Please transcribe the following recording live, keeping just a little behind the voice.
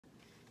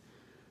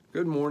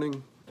Good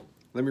morning.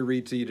 Let me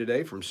read to you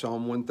today from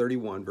Psalm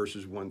 131,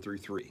 verses 1 through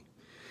 3.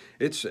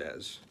 It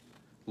says,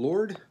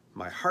 Lord,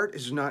 my heart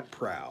is not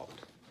proud.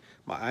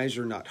 My eyes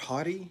are not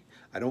haughty.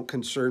 I don't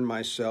concern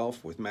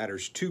myself with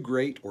matters too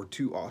great or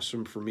too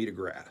awesome for me to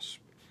grasp.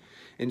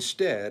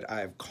 Instead,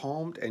 I have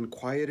calmed and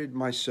quieted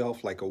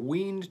myself like a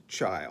weaned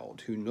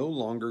child who no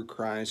longer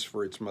cries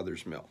for its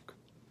mother's milk.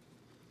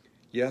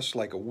 Yes,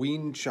 like a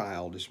weaned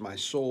child is my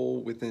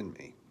soul within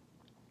me.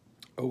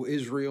 O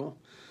Israel,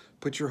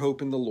 put your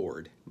hope in the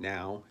Lord,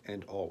 now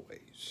and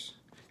always.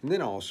 And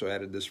then I also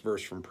added this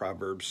verse from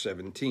Proverbs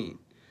 17,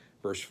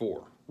 verse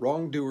 4.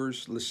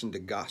 Wrongdoers listen to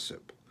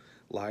gossip.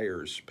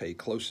 Liars pay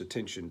close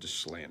attention to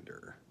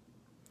slander.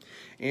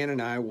 Ann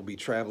and I will be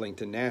traveling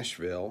to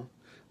Nashville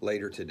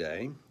later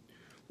today.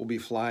 We'll be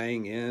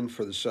flying in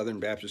for the Southern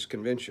Baptist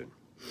Convention.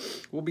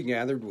 We'll be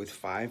gathered with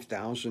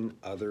 5,000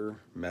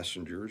 other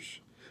messengers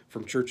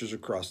from churches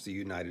across the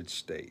United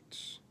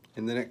States.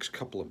 In the next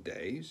couple of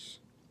days,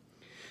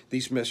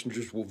 these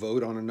messengers will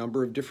vote on a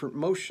number of different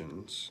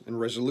motions and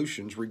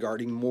resolutions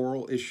regarding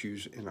moral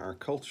issues in our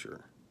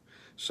culture,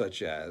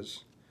 such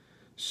as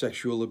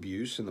sexual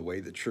abuse and the way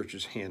the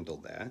churches handle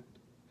that,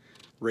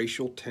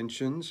 racial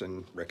tensions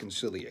and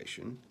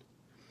reconciliation,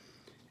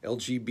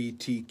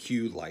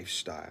 LGBTQ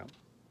lifestyle,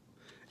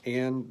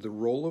 and the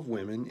role of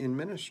women in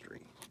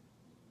ministry.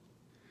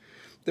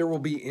 There will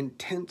be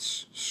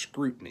intense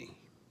scrutiny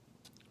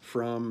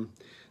from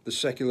the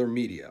secular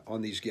media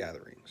on these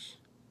gatherings.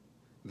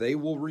 They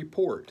will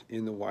report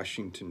in the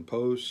Washington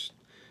Post,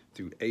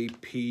 through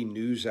AP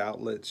news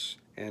outlets,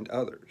 and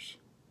others.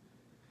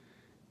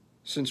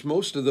 Since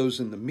most of those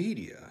in the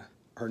media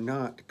are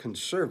not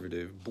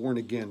conservative,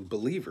 born-again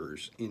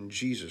believers in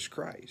Jesus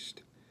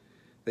Christ,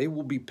 they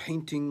will be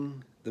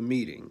painting the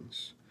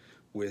meetings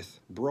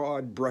with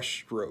broad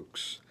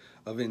brushstrokes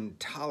of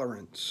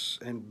intolerance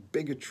and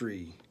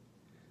bigotry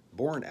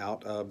born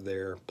out of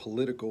their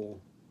political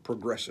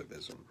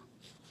progressivism.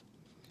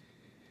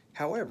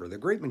 However, the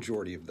great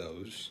majority of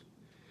those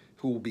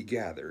who will be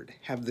gathered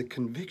have the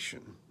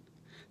conviction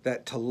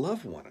that to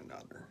love one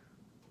another,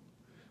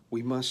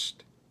 we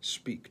must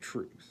speak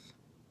truth.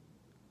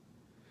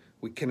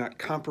 We cannot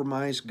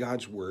compromise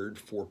God's word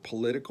for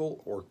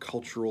political or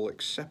cultural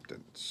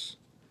acceptance.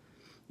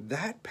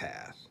 That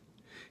path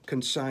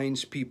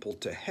consigns people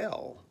to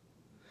hell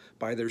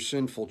by their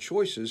sinful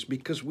choices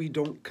because we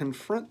don't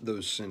confront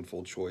those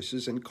sinful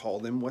choices and call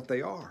them what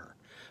they are,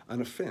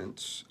 an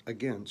offense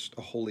against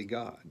a holy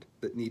God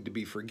that need to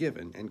be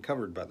forgiven and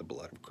covered by the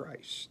blood of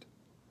Christ.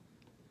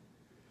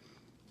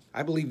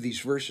 I believe these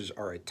verses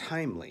are a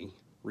timely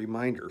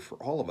reminder for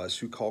all of us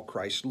who call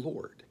Christ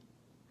Lord.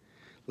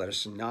 Let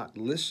us not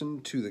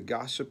listen to the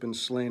gossip and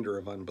slander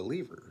of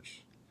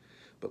unbelievers,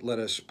 but let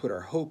us put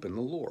our hope in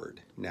the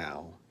Lord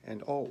now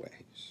and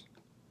always.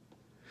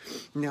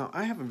 Now,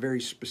 I have a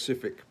very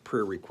specific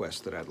prayer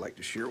request that I'd like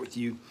to share with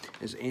you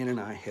as Ann and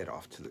I head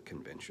off to the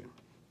convention.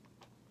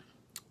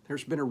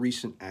 There's been a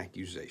recent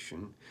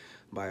accusation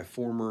by a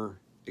former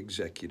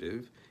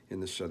executive in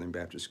the Southern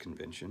Baptist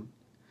Convention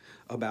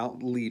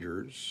about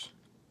leaders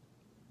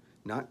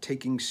not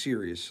taking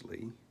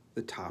seriously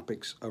the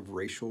topics of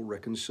racial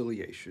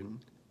reconciliation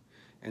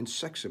and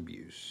sex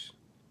abuse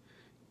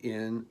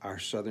in our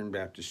Southern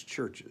Baptist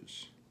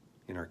churches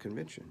in our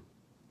convention.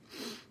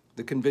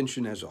 The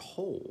convention as a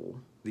whole,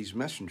 these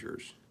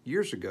messengers,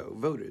 years ago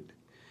voted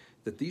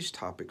that these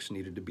topics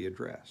needed to be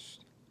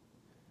addressed.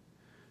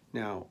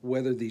 Now,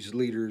 whether these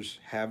leaders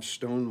have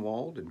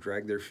stonewalled and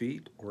dragged their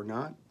feet or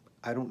not,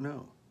 I don't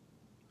know.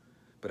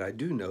 But I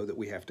do know that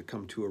we have to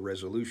come to a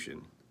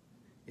resolution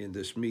in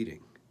this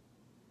meeting.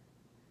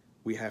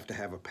 We have to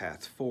have a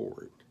path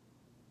forward.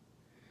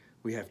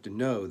 We have to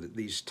know that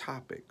these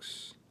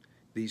topics,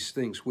 these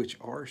things which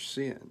are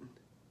sin,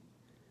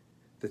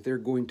 that they're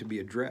going to be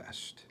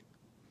addressed.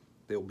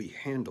 They'll be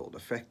handled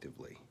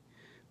effectively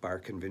by our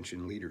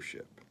convention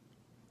leadership.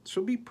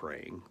 So be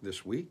praying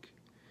this week.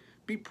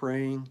 Be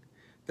praying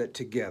that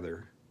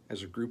together,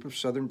 as a group of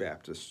Southern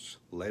Baptists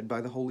led by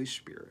the Holy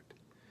Spirit,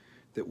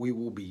 that we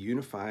will be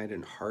unified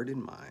in heart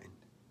and mind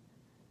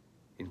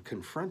in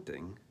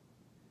confronting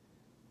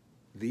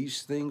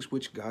these things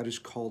which God has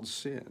called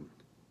sin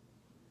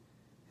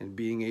and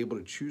being able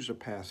to choose a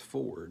path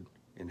forward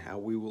in how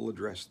we will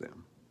address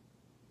them.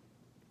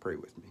 Pray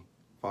with me.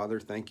 Father,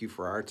 thank you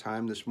for our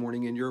time this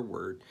morning in your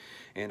word,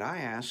 and I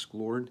ask,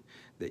 Lord,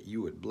 that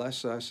you would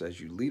bless us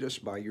as you lead us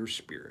by your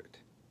Spirit.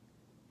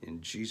 In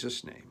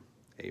Jesus' name,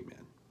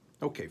 amen.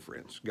 Okay,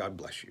 friends, God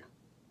bless you.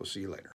 We'll see you later.